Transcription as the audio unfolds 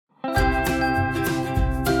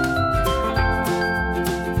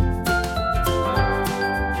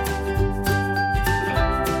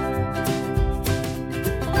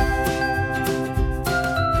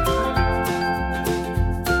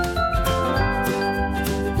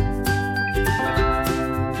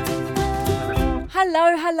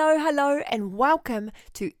Hello, and welcome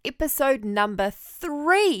to episode number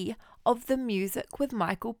 3 of the Music with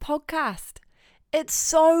Michal podcast. It's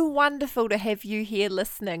so wonderful to have you here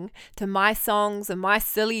listening to my songs and my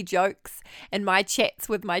silly jokes and my chats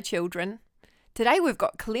with my children. Today we've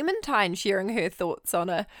got Clementine sharing her thoughts on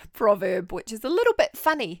a proverb, which is a little bit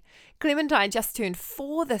funny. Clementine just turned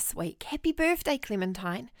 4 this week. Happy birthday,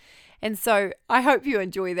 Clementine. And so I hope you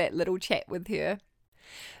enjoy that little chat with her.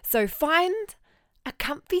 So find a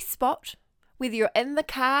comfy spot, whether you're in the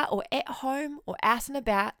car or at home or out and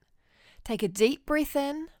about. Take a deep breath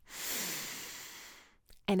in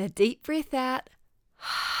and a deep breath out,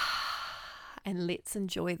 and let's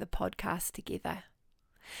enjoy the podcast together.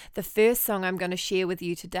 The first song I'm going to share with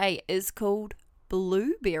you today is called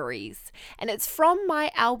Blueberries, and it's from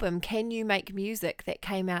my album Can You Make Music that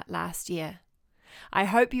came out last year. I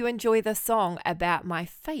hope you enjoy the song about my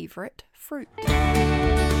favourite fruit.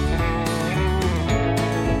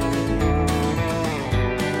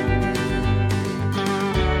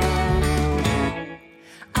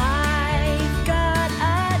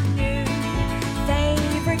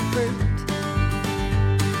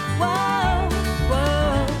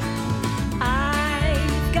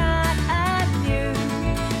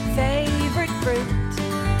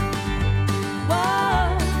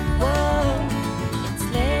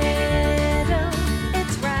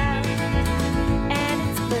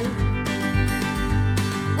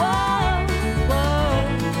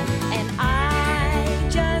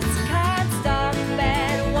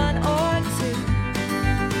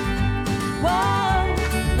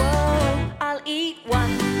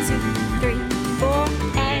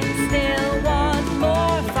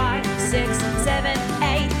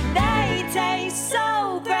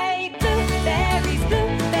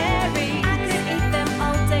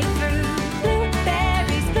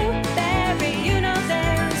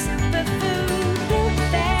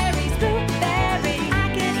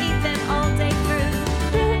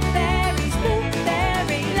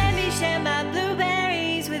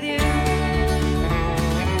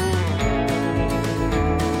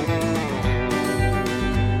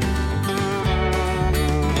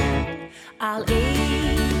 I'll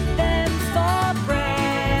eat them for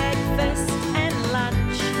breakfast and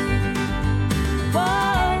lunch.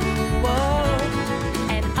 Whoa,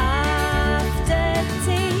 and after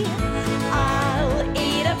tea, I'll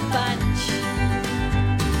eat a bunch.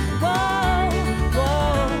 Whoa,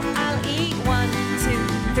 I'll eat 1, 2,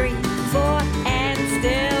 3, 4, and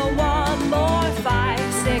still one more. 5,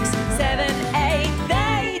 6, 7, 8.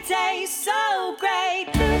 They taste so great.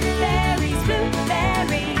 Blueberries, blueberries.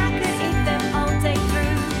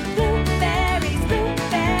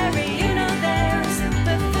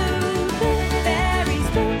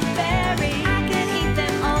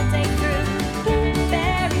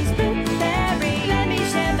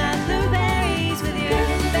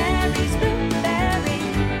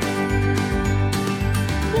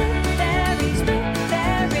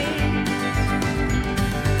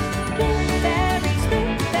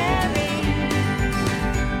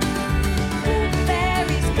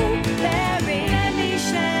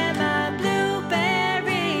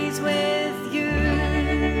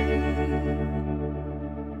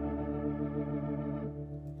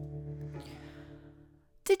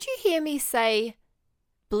 Did you hear me say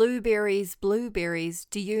blueberries, blueberries?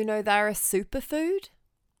 Do you know they're a superfood?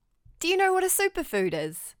 Do you know what a superfood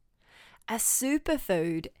is? A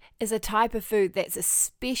superfood is a type of food that's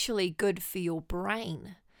especially good for your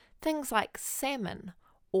brain. Things like salmon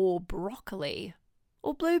or broccoli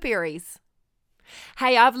or blueberries.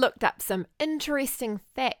 Hey, I've looked up some interesting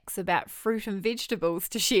facts about fruit and vegetables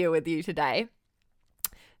to share with you today.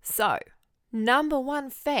 So, number 1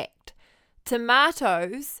 fact.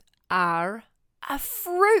 Tomatoes are a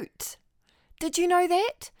fruit. Did you know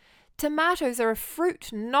that? Tomatoes are a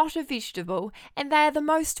fruit, not a vegetable, and they are the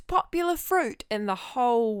most popular fruit in the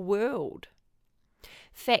whole world.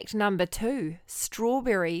 Fact number 2,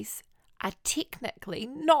 strawberries are technically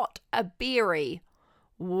not a berry.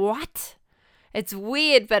 What? It's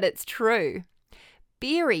weird, but it's true.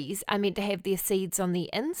 Berries are meant to have their seeds on the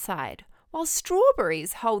inside, while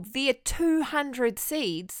strawberries hold their 200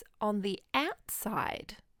 seeds on the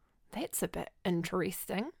outside. That's a bit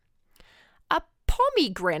interesting. A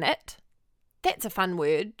pomegranate, that's a fun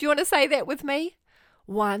word. Do you want to say that with me?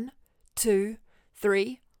 1, 2,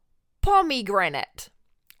 3, pomegranate.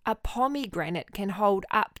 A pomegranate can hold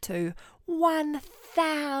up to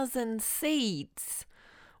 1,000 seeds.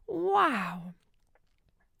 Wow.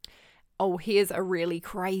 Oh, here's a really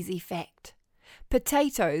crazy fact.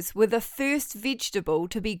 Potatoes were the first vegetable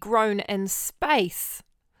to be grown in space.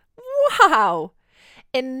 Wow!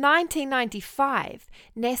 In 1995,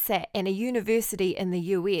 NASA and a university in the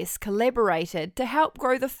US collaborated to help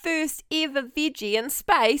grow the first ever veggie in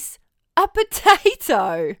space, a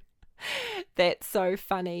potato. That's so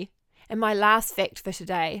funny. And my last fact for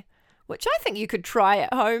today, which I think you could try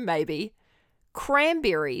at home maybe,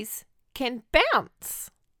 cranberries can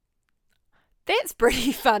bounce. That's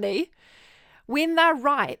pretty funny. When they're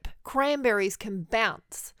ripe, cranberries can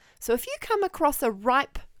bounce. So if you come across a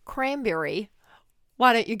ripe cranberry,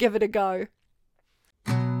 why don't you give it a go?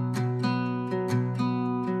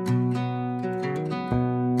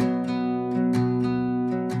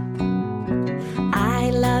 I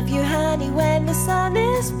love you, honey, when the sun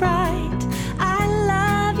is bright. I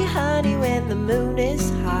love you, honey, when the moon is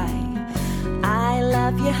high. I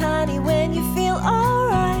love you, honey, when you feel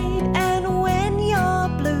alright. And when you're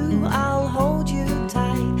blue, I'll hold you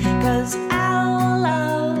tight. 'Cause our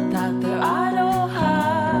love, Tātou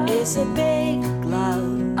Aroha, is a big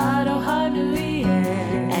love. Aroha nui e.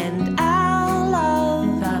 And our love,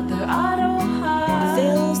 Tātou Aroha,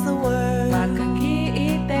 fills the world. Makaki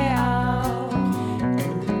I te ao.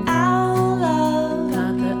 And our love,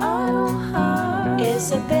 Tātou Aroha,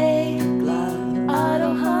 is a big love.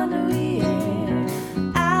 Aroha nui e.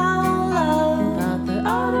 Our love, Tātou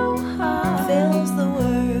Aroha, fills the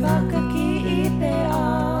world. Makaki I te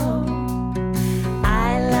ao.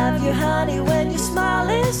 I love you, honey, when your smile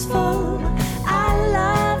is full. I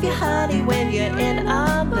love you, honey, when you're in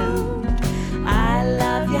a mood. I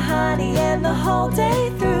love you, honey, and the whole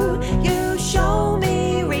day through. You show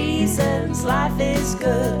me reasons life is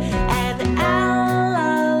good. And our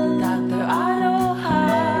love, Tātou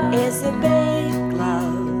Aroha, is a big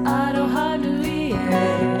love. Aroha nui e.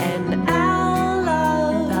 And our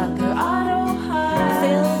love, Tātou Aroha,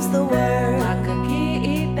 fills the world. Makaki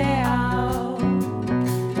I te ao.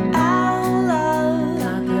 Our love,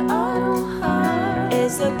 Tātou Aroha,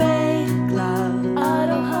 is a big love.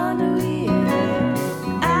 Aroha nui e.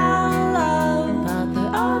 Our love, Tātou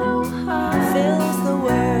Aroha, fills the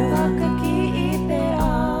world. Makaki I te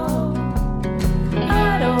ao.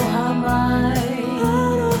 Aroha mai.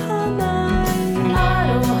 Aroha mai.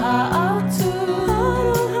 Aroha atu.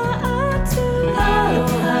 Aroha atu.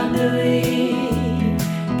 Aroha nui.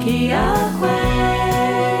 Kia koe.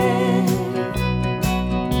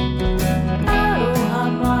 Aroha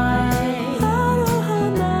mai. Aroha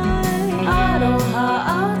mai. Aroha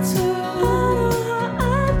atu. Aroha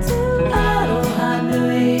atu. Aroha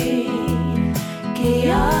nui.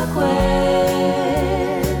 Kia koe.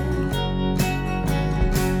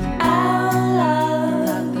 Our love,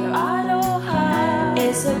 Tātou Aroha,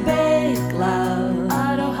 is a big love.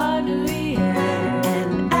 Aroha nui e.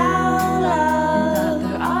 And our love,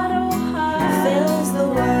 Tātou Aroha, fills the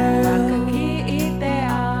world. Makaki I te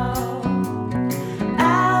ao.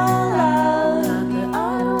 Our love, Tātou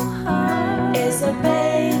Aroha, is a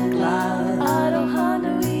big love. Aroha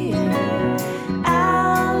nui e.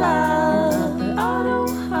 Our love, Tātou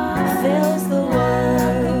Aroha, fills the world.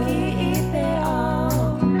 Makaki I te ao.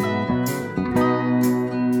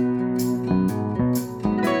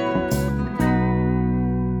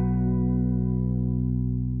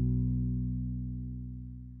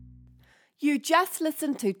 You just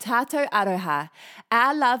listened to Tātou Aroha,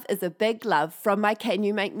 Our Love is a Big Love from my Can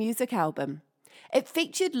You Make Music album. It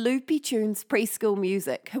featured Loopy Tunes Preschool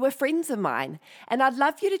Music, who are friends of mine, and I'd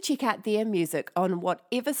love you to check out their music on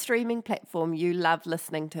whatever streaming platform you love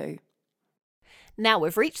listening to. Now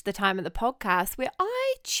we've reached the time of the podcast where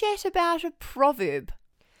I chat about a proverb.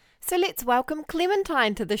 So let's welcome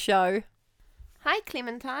Clementine to the show. Hi,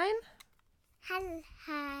 Clementine. Hello.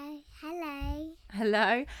 Hello.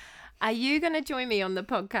 Hello. Are you going to join me on the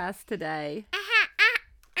podcast today?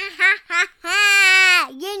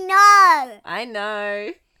 You know. I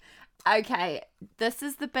know. Okay, this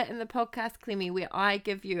is the bit in the podcast, Clemmy, where I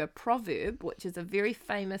give you a proverb, which is a very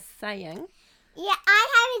famous saying. Yeah, I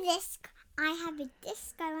have a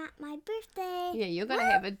disco at my birthday. Yeah, you're going to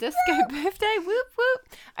have a disco birthday. Whoop, whoop.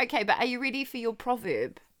 Okay, but are you ready for your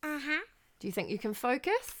proverb? Uh-huh. Do you think you can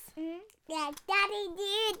focus? Yeah,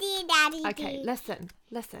 daddy. Okay, listen.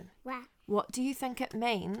 What? What do you think it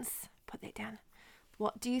means? Put that down.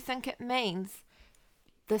 What do you think it means?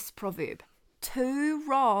 This proverb. 2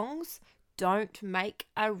 wrongs don't make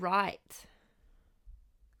a right.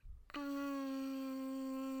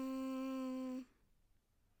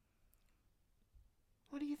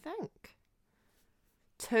 What do you think?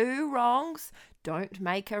 2 wrongs don't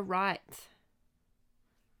make a right.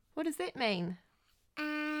 What does that mean?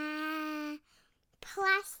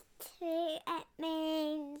 Plus 2, it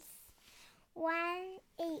means 1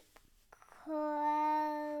 equals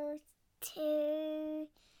 2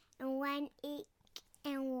 and 1 equals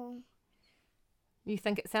You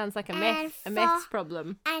think it sounds like a And maths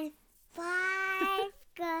problem. And 5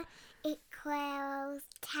 equals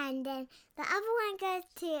 10. Then the other one goes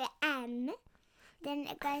to M. Then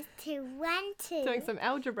it goes to 1, 2. Doing some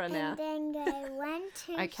algebra now. And then go 1,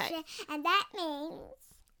 2, Okay. 3. And that means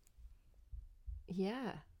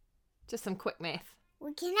Yeah. Just some quick math.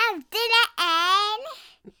 we can have dinner and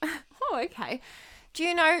Oh, okay. Do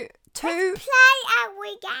you know two... play a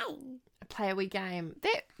wee game. Play a wee game.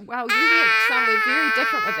 You went somewhere very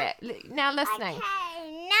different with that. Now listening.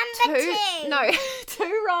 Okay, number 2. No,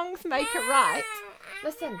 2 wrongs make it right.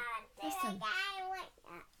 Listen.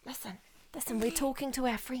 We're talking to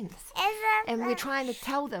our friends. And we're trying to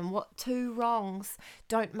tell them what 2 wrongs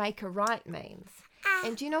don't make a right means.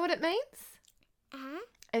 And do you know what it means?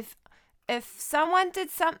 If someone did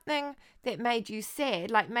something that made you sad,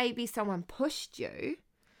 like maybe someone pushed you,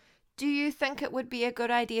 do you think it would be a good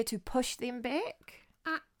idea to push them back?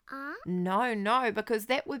 No, because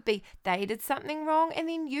that would be they did something wrong and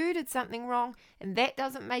then you did something wrong, and that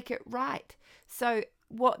doesn't make it right. So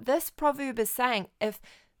what this proverb is saying, if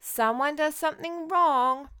someone does something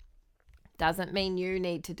wrong, doesn't mean you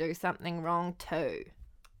need to do something wrong too.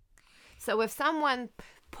 So if someone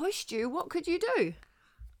pushed you, what could you do?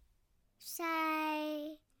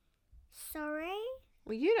 Say sorry.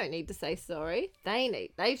 Well, you don't need to say sorry.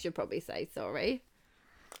 They should probably say sorry.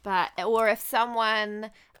 Or if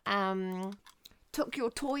someone took your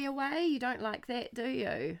toy away, you don't like that, do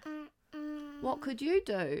you? What could you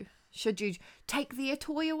do? Should you take their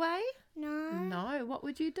toy away? No, what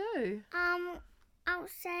would you do? I'll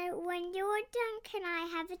say, when you're done, can I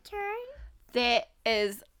have a turn? That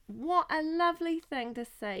is what a lovely thing to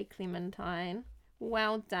say, Clementine.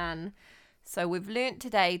 Well done. So we've learnt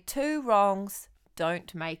today 2 wrongs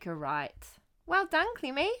don't make a right. Well done,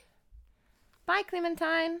 Clemmy. Bye,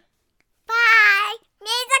 Clementine. Bye!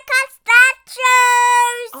 Musical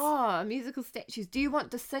statues! Oh, musical statues. Do you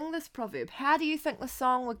want to sing this proverb? How do you think the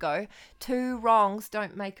song would go? 2 wrongs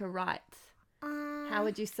don't make a right. How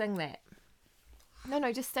would you sing that?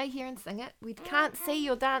 No, just stay here and sing it. We can't see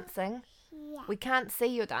your dancing. Yeah. We can't see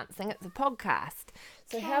your dancing. It's a podcast.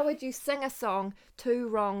 So how would you sing a song, 2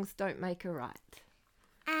 wrongs don't make a right?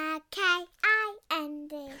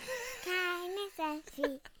 K-I-N-D. Kindness and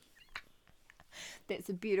sweet. That's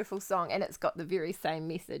a beautiful song, and it's got the very same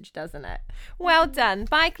message, doesn't it? Well done.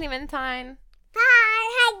 Bye, Clementine.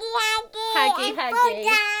 Bye. Huggy. Huggy.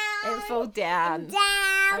 And fall down.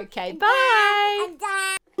 Okay, bye. And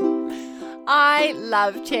down. I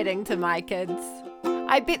love chatting to my kids.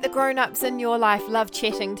 I bet the grown-ups in your life love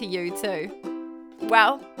chatting to you too.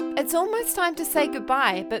 Well, it's almost time to say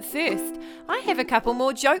goodbye, but first, I have a couple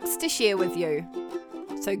more jokes to share with you.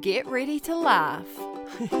 So get ready to laugh.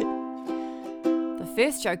 The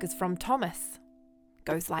first joke is from Thomas.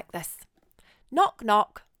 Goes like this. Knock,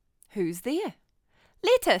 knock. Who's there?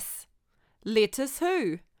 Lettuce. Lettuce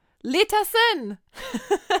who? Let us in.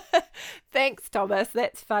 Thanks, Thomas.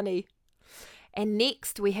 That's funny. And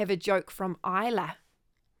next we have a joke from Isla.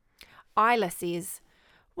 Isla says,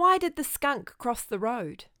 why did the skunk cross the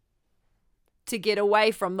road? To get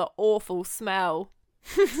away from the awful smell.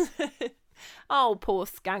 Oh, poor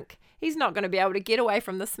skunk. He's not going to be able to get away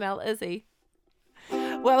from the smell, is he?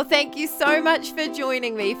 Well, thank you so much for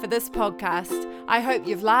joining me for this podcast. I hope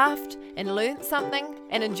you've laughed and learnt something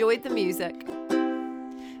and enjoyed the music.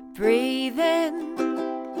 Breathe in,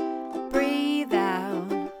 breathe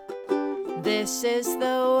out. This is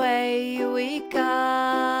the way we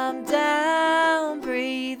come down.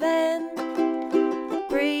 Breathe in,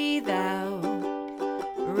 breathe out.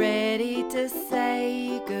 Ready to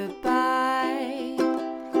say goodbye.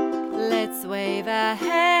 Let's wave our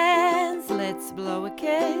hands, let's blow a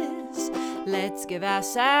kiss. Let's give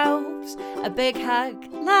ourselves a big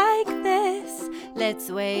hug like this. Let's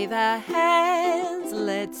wave our hands,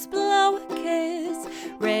 let's blow a kiss.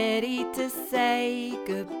 Ready to say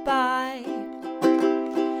goodbye.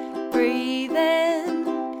 Breathe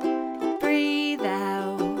in, breathe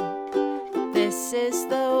out. This is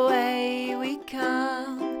the way we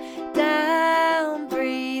come down.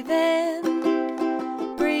 Breathe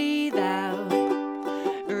in, breathe out.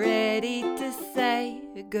 Ready to say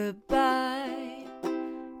goodbye.